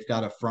 9:30. They've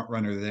got a front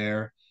runner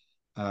there.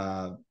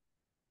 He'll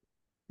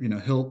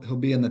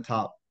be in the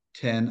top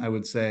 10, I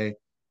would say,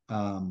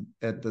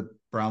 at the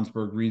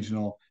Brownsburg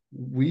Regional.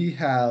 We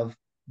have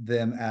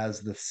them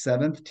as the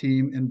 7th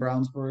team in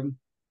Brownsburg.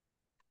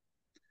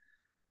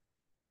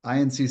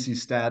 INCC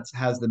Stats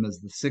has them as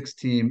the 6th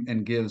team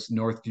and gives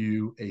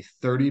Northview a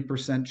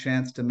 30%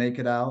 chance to make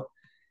it out.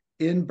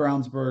 In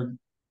Brownsburg,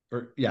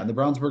 in the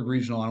Brownsburg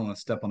Regional, I don't want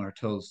to step on our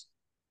toes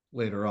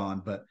later on,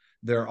 but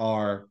there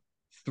are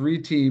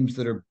 3 teams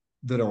that are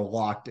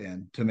locked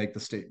in to make the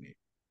state meet.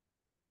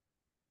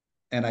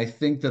 And I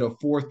think that a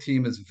 4th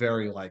team is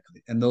very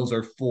likely. And those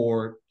are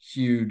 4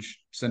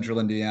 huge Central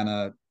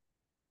Indiana,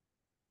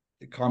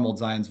 Carmel,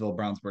 Zionsville,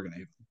 Brownsburg, and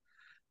Avon.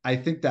 I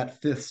think that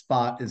 5th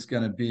spot is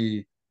going to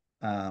be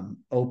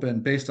open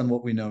based on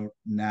what we know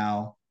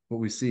now, what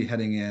we see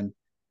heading in.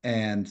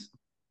 And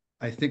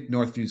I think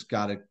Northview's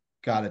got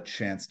a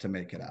chance to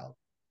make it out.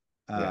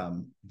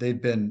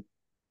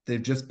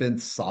 They've just been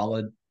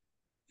solid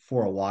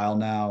for a while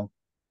now.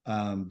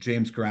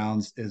 James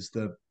Grounds is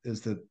the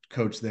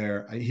coach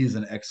there. He's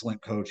an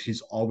excellent coach.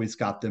 He's always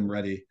got them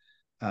ready.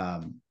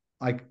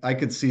 I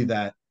could see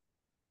that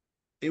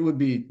it would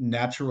be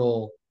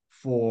natural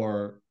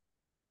for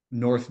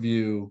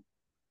Northview,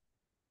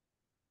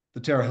 the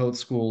Terre Haute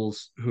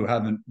schools who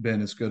haven't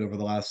been as good over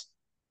the last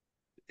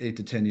 8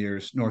 to 10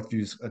 years.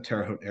 Northview's a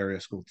Terre Haute area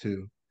school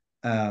too.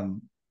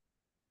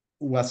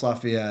 West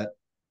Lafayette,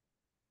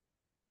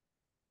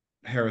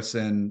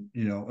 Harrison,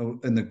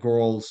 and the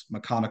girls,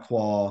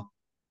 McConaughey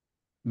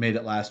made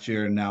it last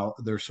year, and now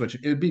they're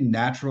switching. It would be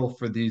natural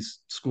for these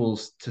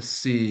schools to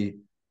see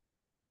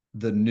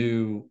the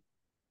new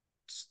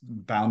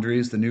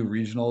boundaries, the new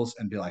regionals,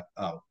 and be like,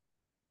 oh,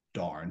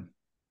 darn.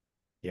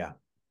 Yeah.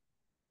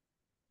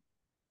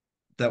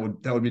 That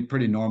would be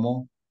pretty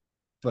normal.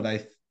 but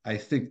I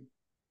think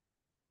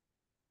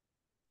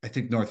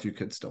Northview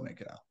could still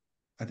make it out.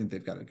 I think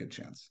they've got a good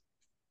chance.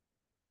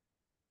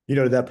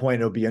 To that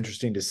point, it'll be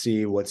interesting to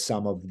see what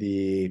some of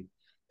the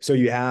so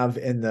you have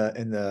in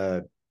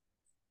the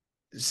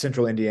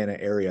central Indiana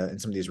area and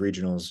some of these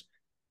regionals,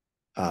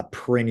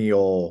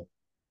 perennial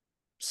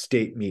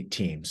state meet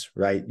teams,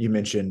 right? You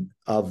mentioned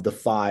of the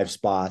 5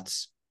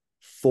 spots,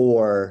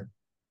 4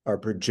 are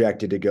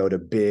projected to go to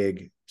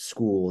big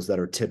schools that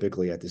are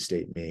typically at the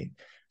state meet.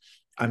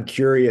 I'm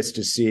curious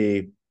to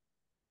see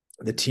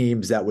the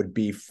teams that would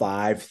be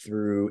 5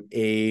 through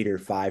 8 or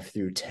 5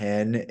 through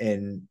 10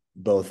 in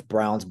both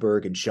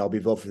Brownsburg and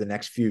Shelbyville for the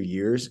next few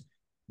years.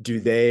 Do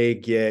they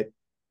get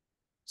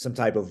some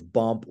type of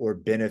bump or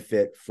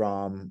benefit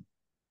from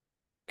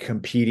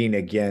competing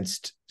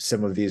against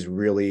some of these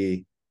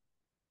really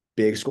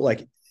big school?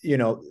 Like,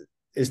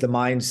 is the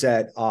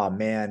mindset, oh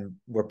man,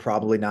 we're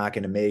probably not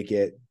going to make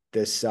it,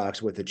 this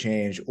sucks with the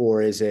change?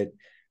 Or is it,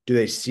 do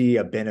they see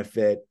a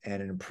benefit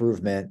and an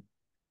improvement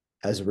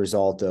as a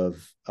result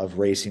of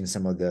racing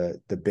some of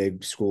the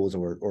big schools,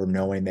 or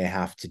knowing they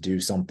have to do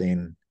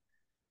something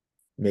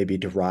maybe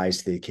to rise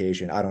to the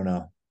occasion? I don't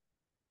know.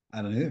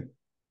 I don't either,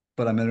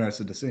 but I'm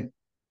interested to see.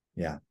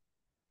 Yeah.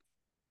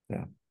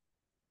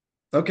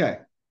 Okay,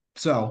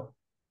 so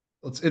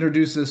let's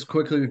introduce this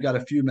quickly. We've got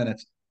a few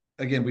minutes.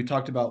 Again, we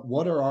talked about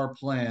what are our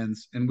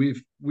plans, and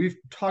we've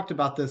talked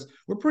about this.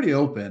 We're pretty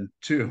open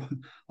too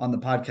on the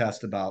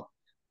podcast about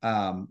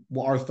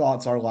our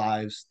thoughts, our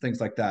lives, things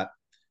like that.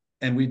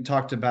 And we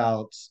talked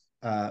about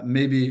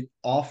maybe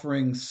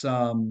offering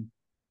some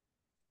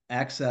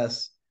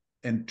access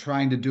and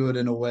trying to do it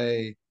in a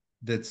way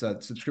that's a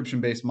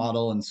subscription-based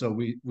model. And so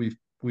we've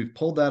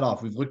pulled that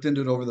off. We've looked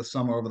into it over the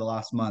summer, over the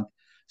last month.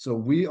 So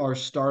we are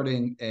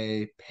starting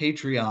a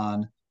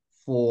Patreon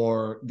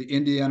for the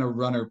Indiana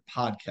Runner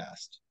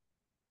podcast.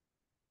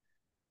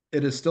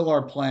 It is still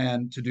our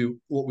plan to do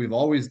what we've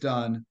always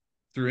done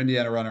through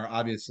Indiana Runner,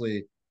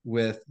 obviously,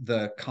 with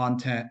the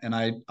content, and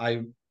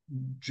I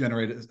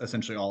generate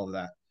essentially all of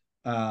that.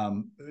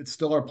 It's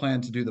still our plan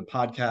to do the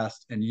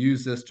podcast and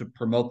use this to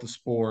promote the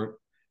sport,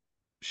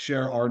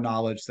 share our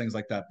knowledge, things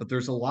like that. But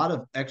there's a lot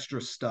of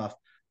extra stuff.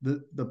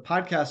 The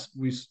podcast,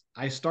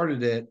 I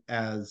started it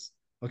as,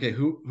 okay,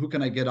 who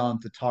can I get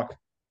on to talk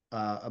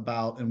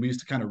about? And we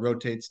used to kind of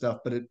rotate stuff,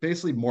 but it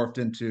basically morphed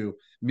into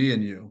me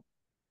and you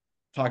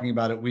talking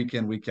about it week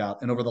in, week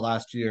out. And over the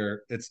last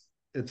year, it's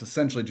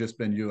essentially just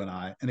been you and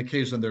I. And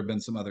occasionally there have been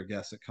some other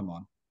guests that come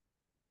on.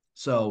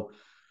 So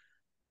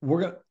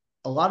we're gonna,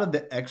 a lot of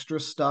the extra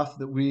stuff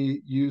that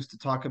we use to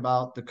talk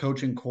about the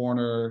coaching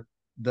corner,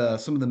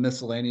 some of the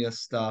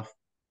miscellaneous stuff,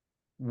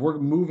 we're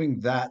moving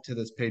that to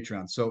this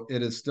Patreon. So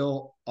it is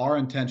still our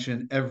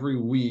intention every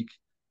week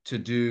to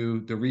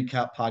do the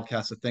recap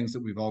podcast of things that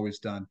we've always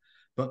done,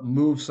 but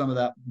move some of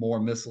that more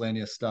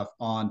miscellaneous stuff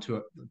onto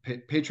it.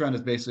 Patreon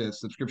is basically a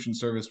subscription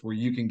service where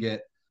you can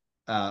get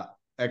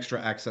extra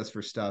access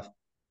for stuff.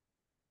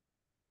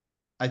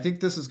 I think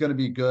this is going to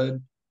be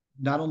good,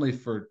 not only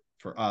for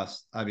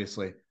us,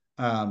 obviously,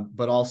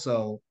 but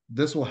also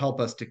this will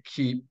help us to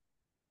keep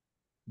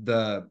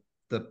the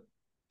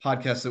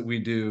podcast that we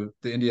do,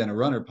 the Indiana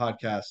Runner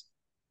podcast,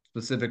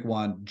 specific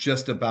one,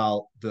 just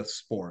about the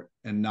sport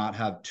and not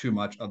have too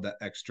much of that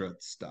extra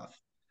stuff.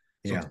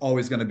 So it's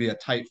always going to be a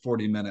tight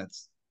 40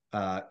 minutes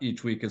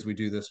each week as we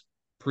do this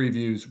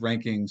previews,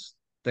 rankings,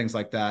 things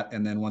like that.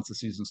 And then once the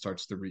season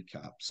starts, the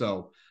recap.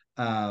 So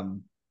I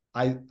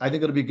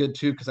think it'll be good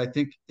too, because I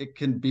think it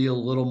can be a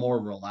little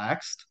more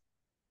relaxed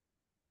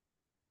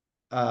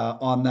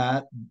on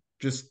that,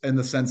 just in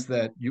the sense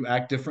that you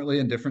act differently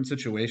in different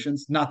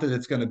situations. Not that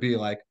it's going to be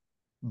like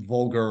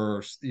vulgar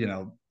or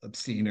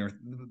obscene, or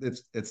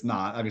it's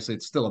not. Obviously,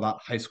 it's still about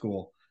high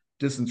school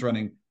distance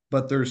running,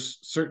 but there's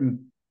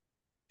certain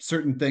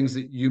things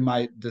that you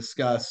might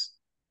discuss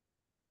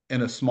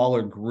in a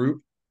smaller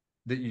group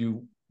that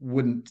you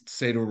wouldn't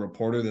say to a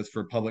reporter that's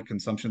for public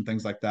consumption,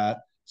 things like that.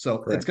 So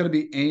Correct. It's going to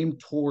be aimed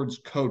towards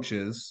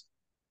coaches.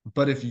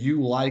 But if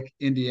you like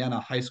Indiana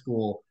high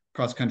school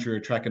cross country or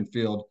track and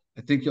field,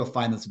 I think you'll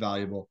find this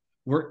valuable.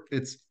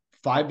 It's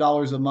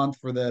 $5 a month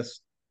for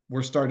this.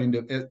 We're starting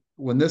to,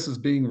 when this is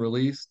being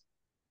released,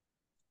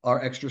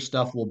 our extra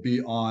stuff will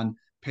be on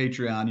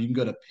Patreon. You can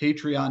go to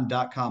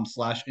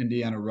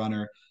patreon.com/Indiana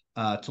Runner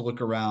to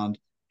look around.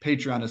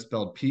 Patreon is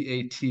spelled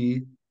Patreon.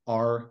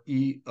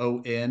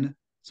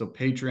 So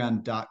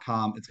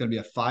patreon.com. It's going to be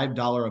a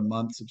 $5 a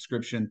month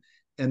subscription.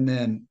 And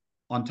then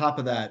on top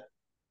of that,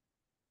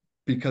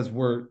 because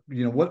we're,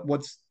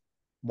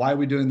 why are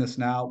we doing this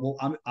now?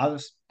 Well,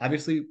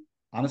 obviously,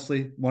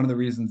 honestly, one of the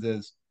reasons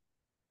is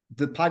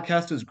the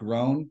podcast has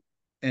grown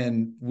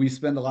and we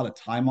spend a lot of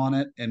time on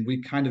it, and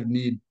we kind of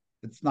need,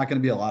 it's not going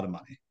to be a lot of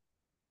money.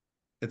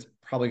 It's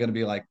probably going to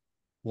be like,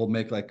 we'll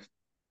make like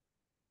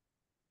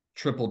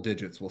triple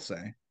digits, we'll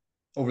say,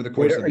 over the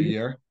course of a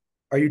year.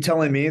 Are you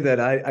telling me that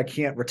I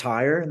can't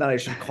retire and that I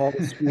should call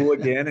the school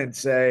again and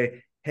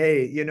say,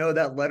 hey,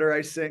 that letter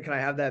I sent, can I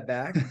have that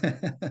back?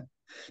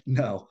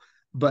 No,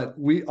 but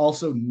we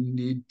also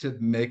need to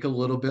make a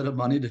little bit of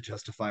money to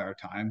justify our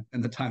time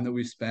and the time that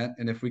we spent.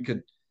 And if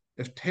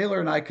Taylor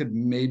and I could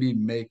maybe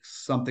make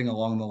something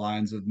along the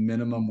lines of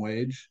minimum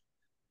wage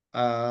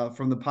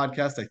from the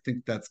podcast, I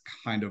think that's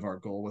kind of our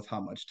goal with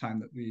how much time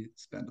that we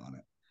spend on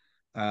it.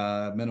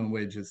 Minimum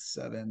wage is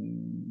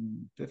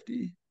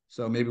 $7.50,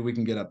 so maybe we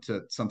can get up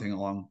to something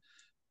along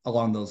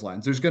those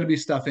lines. There's going to be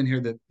stuff in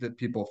here that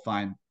people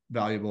find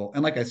valuable,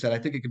 and like I said, I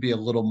think it could be a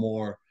little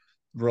more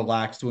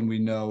relaxed when we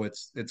know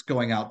it's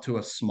going out to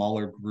a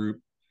smaller group.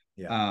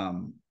 Yeah.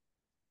 Um,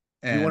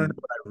 If you want to know and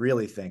what I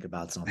really think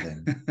about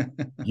something,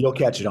 you'll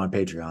catch it on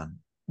Patreon.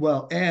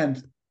 well,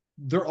 and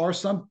there are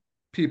some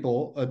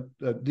people,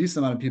 a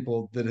decent amount of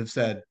people that have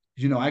said,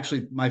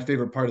 actually, my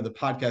favorite part of the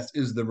podcast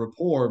is the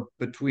rapport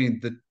between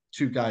the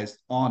two guys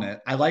on it.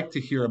 I like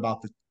to hear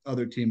about the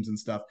other teams and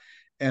stuff,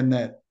 and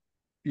that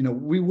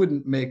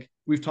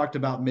we've talked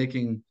about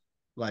making,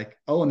 like,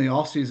 oh, in the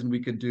off season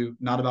we could do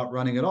not about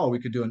running at all. We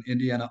could do an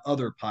Indiana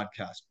other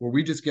podcast where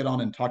we just get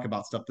on and talk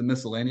about stuff, the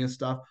miscellaneous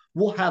stuff.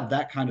 We'll have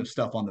that kind of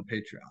stuff on the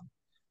Patreon.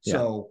 Yeah.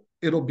 So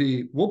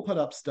we'll put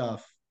up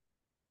stuff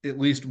at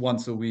least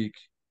once a week,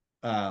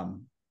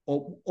 almost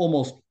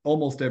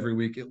every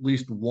week, at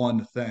least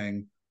one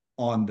thing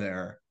on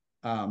there.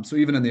 So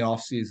even in the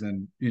off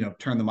season,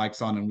 turn the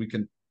mics on and we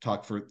can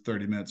talk for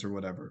 30 minutes or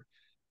whatever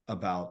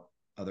about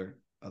other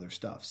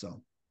stuff.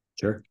 So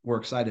Sure. we're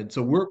excited.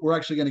 So we're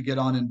actually going to get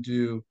on and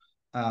do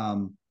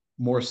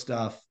more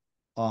stuff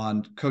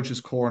on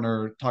Coach's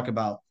Corner, talk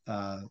about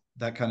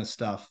that kind of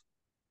stuff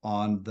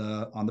on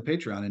the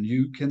Patreon. And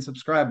you can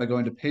subscribe by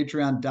going to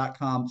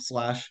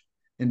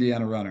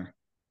patreon.com/Indiana Runner.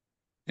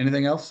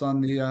 Anything else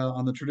on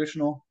the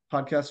traditional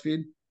podcast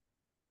feed?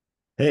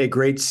 Hey,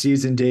 great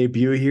season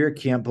debut here.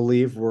 Can't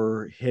believe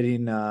we're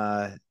hitting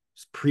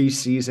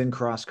preseason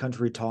cross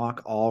country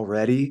talk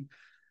already.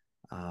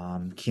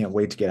 Can't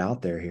wait to get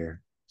out there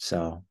here.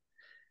 So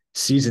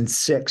season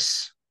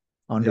 6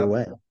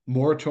 underway. Yep.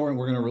 Moratorium.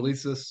 We're going to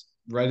release this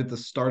right at the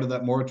start of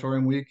that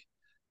moratorium week.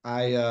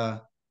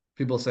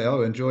 People say,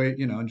 oh, enjoy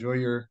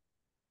your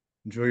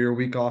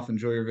week off,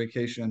 enjoy your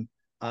vacation.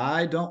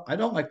 I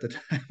don't like the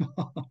time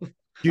off.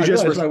 You I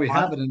just realize why we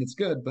have it and it's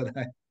good, but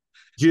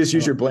you just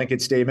use your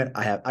blanket statement.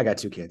 I got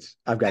 2 kids.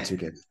 I've got 2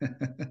 kids.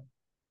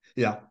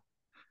 Yeah.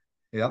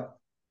 Yep.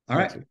 All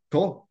right.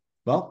 Cool.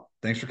 Well,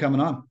 thanks for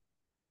coming on.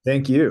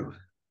 Thank you.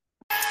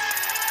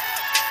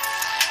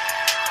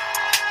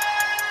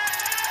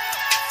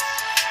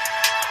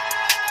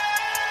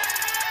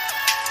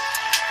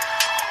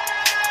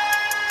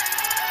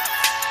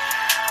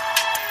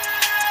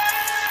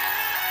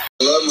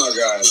 I love my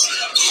guys.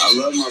 I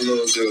love my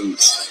little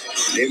dudes.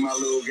 They my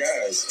little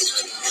guys.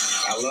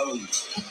 I love them.